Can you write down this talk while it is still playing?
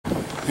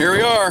here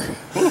we are.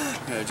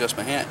 Gotta adjust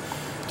my hat.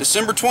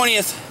 December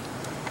 20th,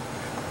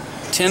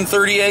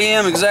 10:30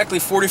 a.m. exactly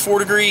 44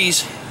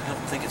 degrees. I don't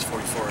think it's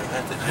 44. Really...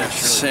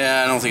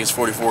 Yeah, I don't think it's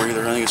 44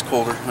 either. I think it's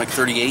colder, like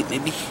 38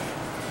 maybe.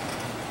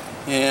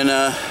 And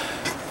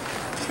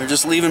they're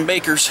just leaving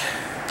Baker's.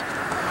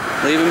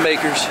 Leaving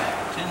Baker's.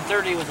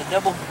 10:30 with a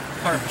double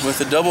harvest.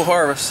 With a double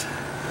harvest.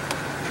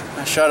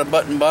 I shot a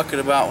button buck at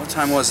about, what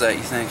time was that,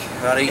 you think?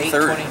 About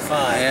 8:30?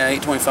 8:25. Yeah,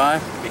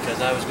 8:25. Because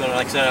I was going to,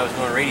 like I said, I was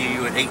going to radio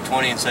you at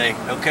 8:20 and say,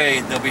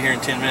 okay, they'll be here in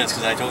 10 minutes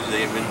because I told you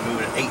they had been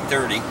moving at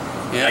 8:30.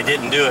 Yeah. I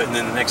didn't do it, and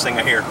then the next thing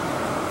I hear,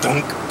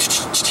 dunk.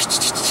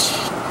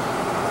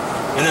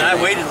 And then I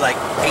waited like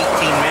 18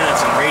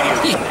 minutes and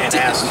radioed and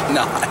asked.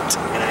 Not.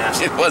 And I asked,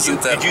 it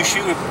wasn't that. Did you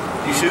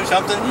shoot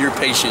something? You're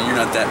patient. You're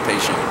not that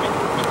patient.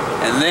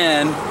 And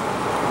then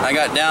I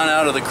got down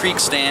out of the creek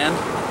stand,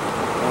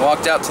 and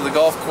walked out to the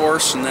golf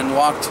course, and then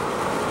walked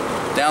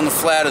down the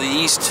flat of the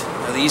East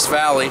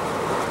Valley,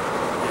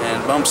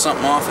 and bumped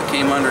something off that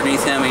came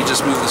underneath him. He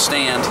just moved the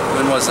stand.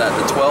 When was that?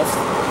 The 12th?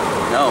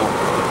 No.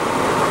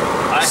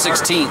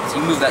 16th.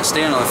 You moved that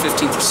stand on the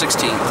 15th or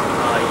 16th.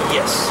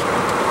 Yes.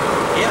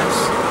 Yes.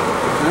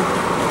 Huh?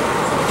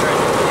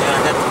 Yeah, I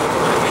had to look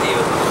at my video.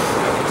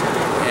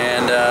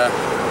 And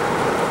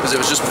because it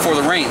was just before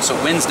the rain, so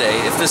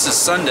Wednesday. If this is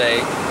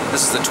Sunday,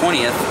 this is the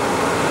 20th.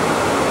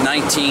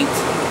 19th,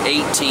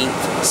 18th,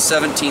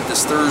 17th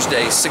is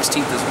Thursday,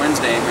 16th is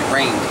Wednesday, and it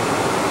rained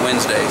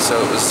Wednesday, so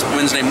it was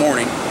Wednesday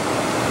morning.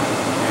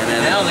 And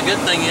then now the good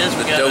thing is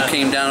the doe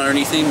came down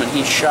underneath him and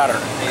he shot her.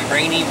 A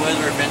rainy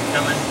weather event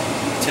coming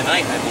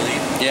tonight, I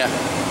believe. Yeah.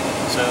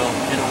 So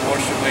it'll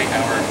wash away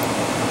our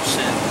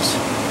sins.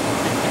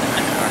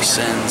 Our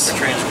sins. Our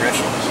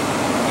transgressions.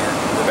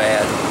 We're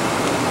bad.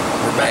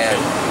 We're bad.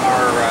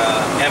 Our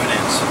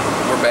evidence.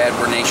 We're bad.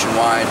 We're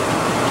nationwide.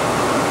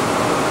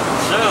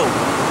 So,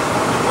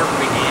 the work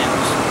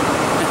begins.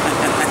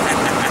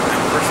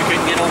 Of course, we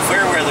couldn't get old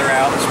fair weather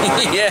out this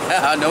morning.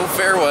 Yeah, no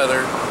fair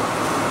weather.